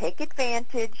 take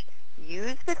advantage,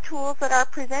 use the tools that are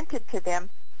presented to them,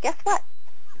 guess what?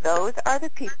 Those are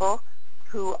the people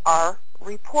who are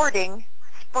reporting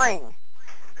spring,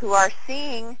 who are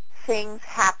seeing things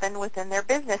happen within their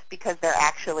business because they're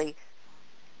actually,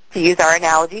 to use our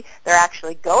analogy, they're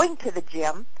actually going to the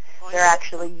gym, they're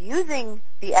actually using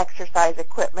the exercise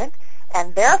equipment,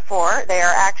 and therefore they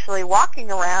are actually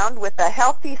walking around with a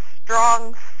healthy,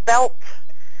 strong, svelte,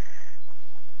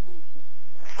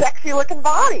 sexy-looking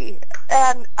body.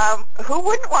 And who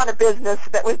wouldn't want a business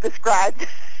that was described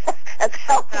as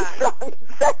healthy, strong, and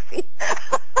sexy?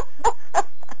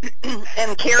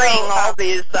 And carrying all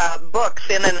these books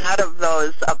in and out of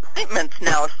those appointments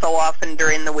now so often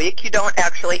during the week, you don't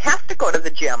actually have to go to the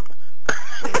gym.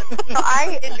 So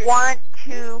I want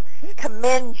to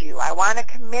commend you. I want to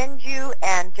commend you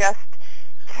and just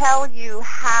tell you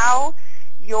how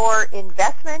your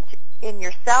investment in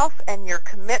yourself and your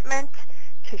commitment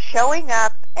to showing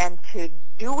up and to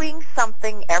doing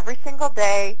something every single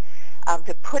day,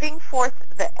 to putting forth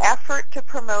the effort to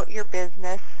promote your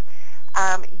business,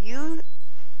 you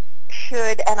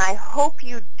should, and I hope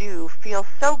you do, feel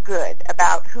so good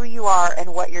about who you are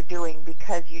and what you're doing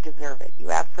because you deserve it.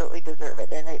 You absolutely deserve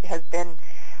it. And it has been,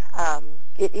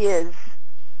 it is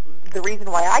the reason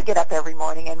why I get up every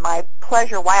morning and my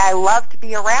pleasure, why I love to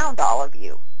be around all of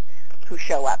you who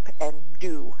show up and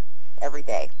do every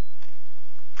day.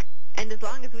 And as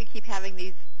long as we keep having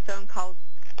these phone calls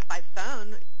by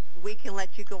phone, we can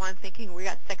let you go on thinking we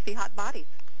got sexy, hot bodies.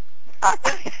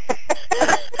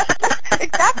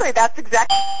 Exactly. That's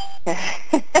exactly.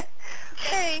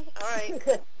 Okay.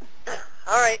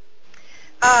 All right.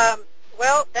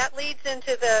 Well, that leads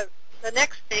into the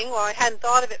next thing. Well, I hadn't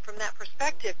thought of it from that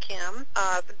perspective, Kim,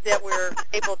 that we're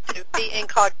able to be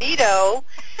incognito.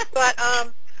 But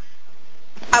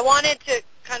I wanted to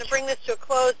kind of bring this to a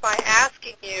close by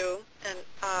asking you, and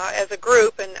as a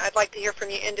group, and I'd like to hear from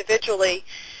you individually,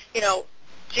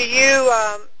 do you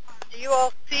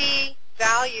all see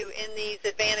value in these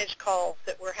advantage calls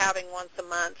that we're having once a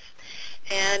month?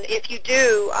 And if you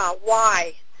do,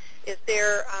 why? Is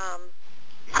there,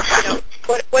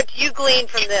 what do you glean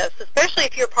from this, especially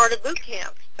if you're part of boot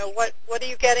camp? What are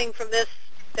you getting from this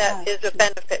that is of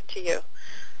benefit to you?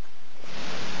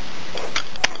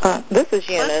 This is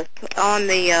Eunice. On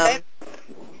the,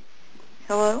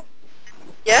 hello?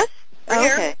 Yes?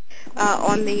 Okay.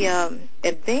 On the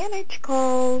advantage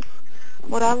calls,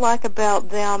 what I like about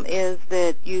them is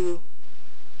that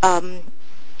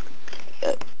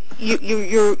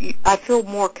I feel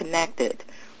more connected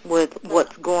with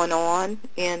what's going on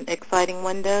in Exciting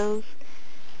Windows.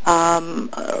 A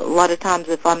lot of times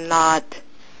if I'm not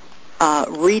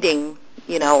reading,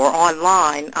 or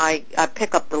online, I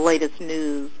pick up the latest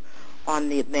news on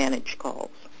the advantage calls.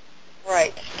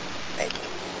 Right.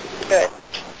 Good.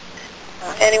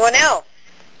 Anyone else?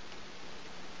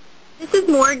 This is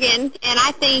Morgan, and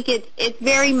I think it's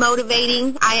very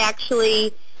motivating. I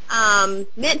actually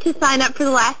meant to sign up for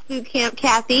the last boot camp,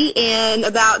 Kathy, and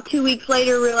about 2 weeks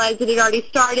later realized it had already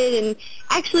started. And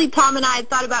actually, Tom and I had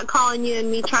thought about calling you and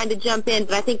me trying to jump in,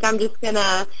 but I think I'm just going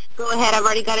to go ahead. I've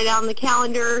already got it on the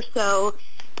calendar, so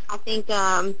I think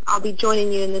I'll be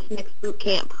joining you in this next boot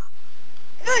camp.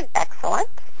 Good. Excellent.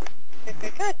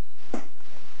 Good.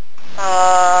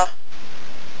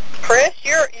 Chris,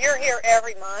 you're here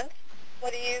every month.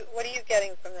 What are you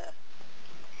getting from this?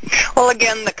 Well,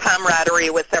 again, the camaraderie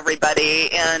with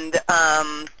everybody, and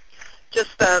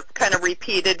just kind of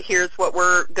repeated, here's what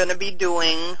we're going to be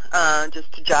doing,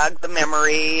 just to jog the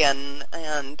memory, and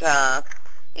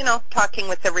talking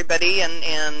with everybody,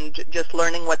 and just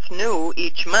learning what's new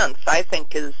each month, I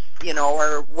think is,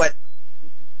 or what,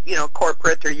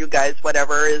 corporate or you guys,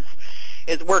 whatever,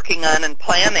 is working on and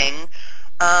planning.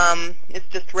 It's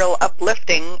just real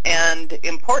uplifting and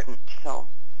important. So.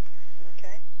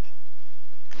 Okay.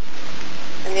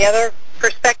 Any other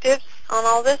perspectives on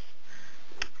all this?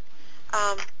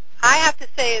 I have to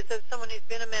say, as someone who's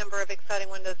been a member of Exciting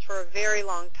Windows for a very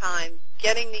long time,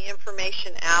 getting the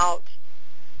information out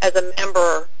as a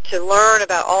member to learn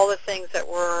about all the things that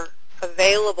were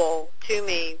available to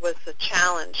me was a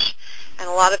challenge. And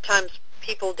a lot of times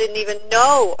people didn't even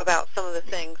know about some of the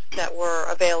things that were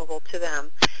available to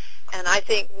them. And I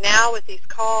think now with these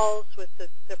calls, with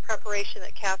the preparation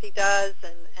that Kathy does,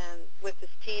 and with this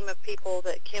team of people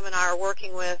that Kim and I are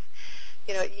working with,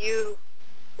 you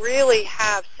really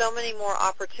have so many more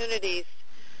opportunities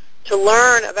to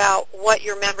learn about what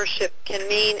your membership can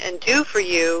mean and do for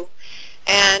you.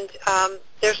 And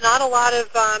there's not a lot of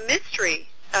mystery,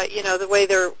 the way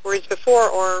there was before,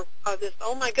 or this,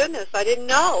 oh my goodness, I didn't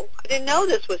know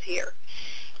this was here.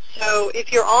 So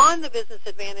if you're on the Business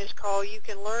Advantage call, you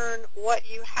can learn what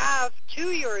you have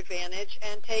to your advantage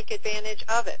and take advantage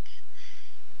of it.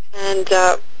 And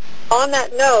on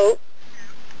that note,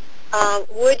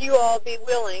 would you all be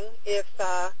willing, if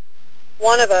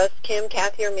one of us, Kim,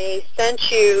 Kathy, or me,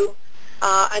 sent you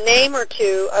a name or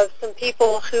two of some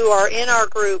people who are in our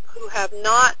group who have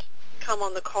not come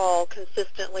on the call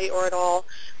consistently or at all,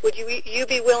 would you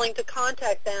be willing to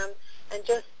contact them and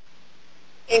just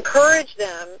encourage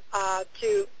them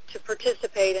to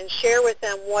participate and share with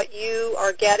them what you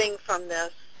are getting from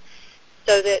this,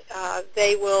 so that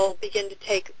they will begin to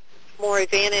take more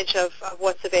advantage of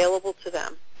what's available to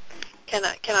them? Can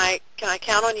I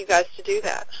count on you guys to do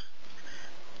that?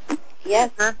 Yes.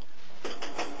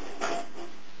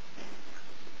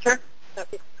 Sure.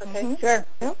 Okay. Mm-hmm. Sure.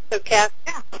 So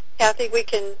Kathy, we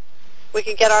can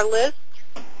get our list.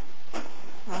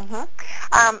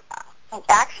 Mm-hmm.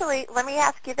 Actually, let me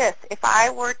ask you this. If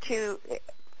I were to,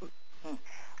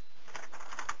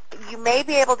 you may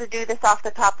be able to do this off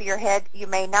the top of your head, you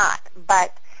may not,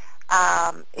 but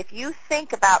if you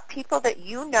think about people that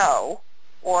you know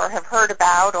or have heard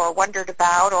about or wondered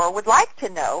about or would like to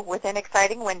know within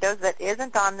Exciting Windows that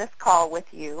isn't on this call with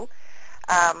you,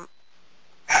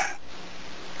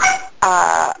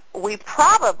 we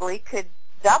probably could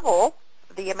double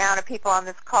the amount of people on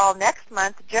this call next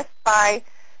month just by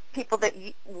people that,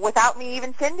 without me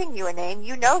even sending you a name,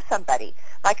 you know somebody.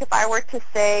 Like if I were to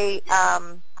say,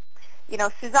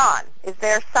 Suzanne, is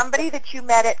there somebody that you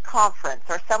met at conference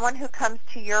or someone who comes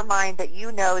to your mind that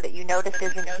you notice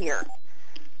isn't here?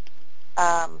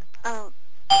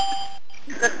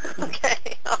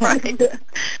 Okay, all right.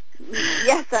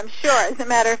 Yes, I'm sure. As a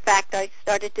matter of fact, I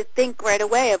started to think right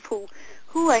away of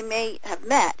who I may have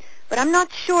met, but I'm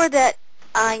not sure that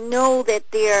I know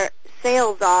that their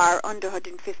sales are under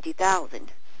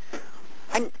 150,000.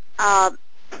 I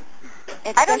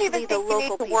don't even think you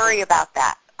need to worry about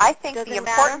that. I think the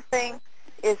important thing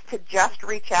is to just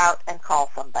reach out and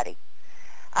call somebody.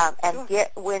 And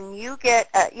when you get,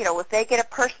 if they get a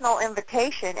personal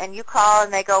invitation and you call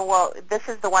and they go, well, this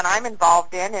is the one I'm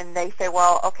involved in, and they say,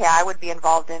 well, okay, I would be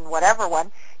involved in whatever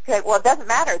one. Okay, well, it doesn't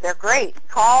matter. They're great.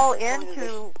 Call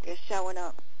into. They're showing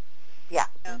up. Yeah.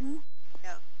 Mm-hmm.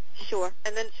 Yeah. Sure.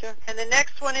 And then, and the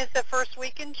next one is the first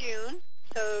week in June.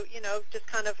 So, just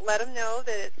kind of let them know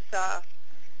that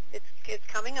it's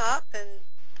coming up, and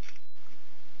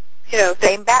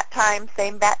same bat time,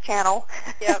 same bat channel.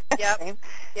 Yep.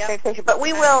 Same station. But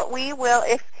we will,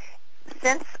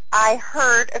 since I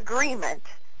heard agreement,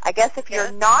 I guess if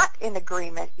you're not in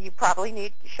agreement, you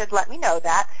probably should let me know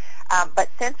that. But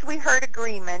since we heard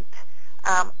agreement,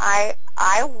 I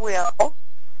will,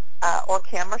 or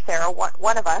Kim or Sarah,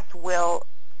 one of us will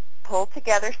pull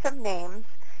together some names,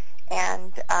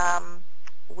 and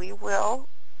we will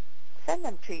send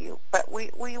them to you. But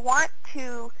we want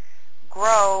to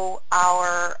grow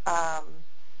our,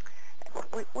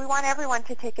 we want everyone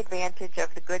to take advantage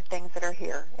of the good things that are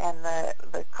here, and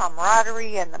the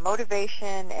camaraderie and the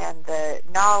motivation and the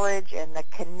knowledge and the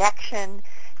connection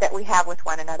that we have with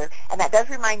one another. And that does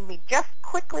remind me, just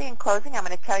quickly in closing, I'm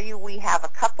going to tell you we have a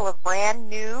couple of brand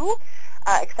new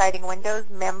Exciting Windows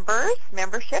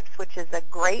memberships, which is a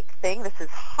great thing. This is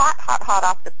hot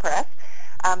off the press.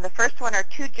 The first one are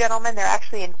two gentlemen. They're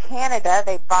actually in Canada.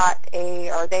 They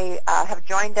have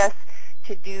joined us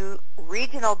to do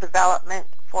regional development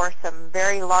for some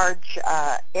very large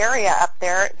area up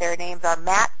there. Their names are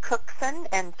Matt Cookson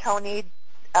and Tony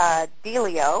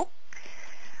Delio.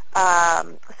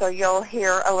 So you'll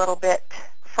hear a little bit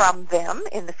from them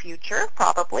in the future,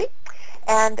 probably.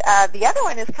 And the other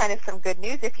one is kind of some good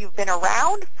news. If you've been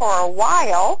around for a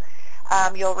while,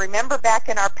 you'll remember back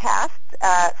in our past,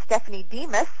 Stephanie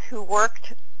Demas, who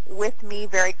worked with me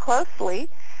very closely,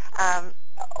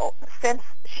 since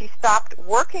she stopped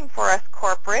working for us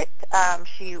corporate,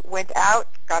 she went out,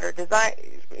 got her design,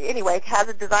 anyway, has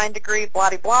a design degree, blah,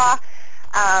 blah, blah.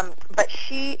 But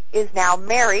she is now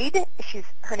married.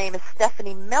 Her name is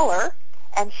Stephanie Miller,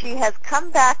 and she has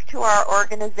come back to our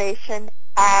organization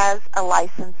as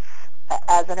an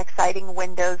Exciting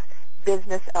Windows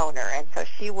business owner. And so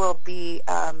she will be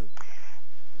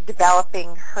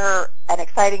developing an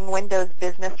Exciting Windows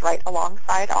business right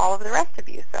alongside all of the rest of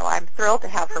you. So I'm thrilled to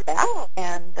have her back,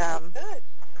 and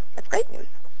that's great news.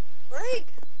 Great.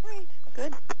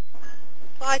 Good.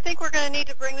 Well, I think we're going to need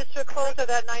to bring this to a close, or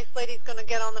that nice lady's going to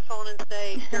get on the phone and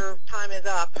say your time is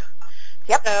up.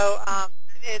 Yep. So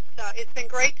it's been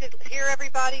great to hear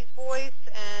everybody's voice,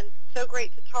 and so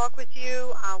great to talk with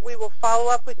you. We will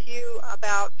follow up with you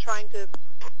about trying to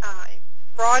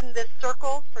broaden this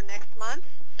circle for next month.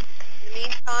 In the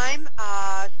meantime,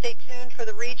 stay tuned for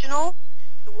the regional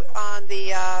on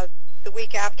the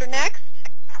week after next.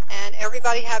 And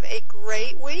everybody have a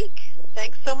great week.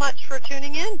 Thanks so much for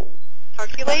tuning in. Talk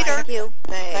to you later. Thank you.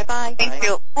 Bye-bye. Thank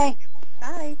you.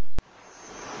 Bye.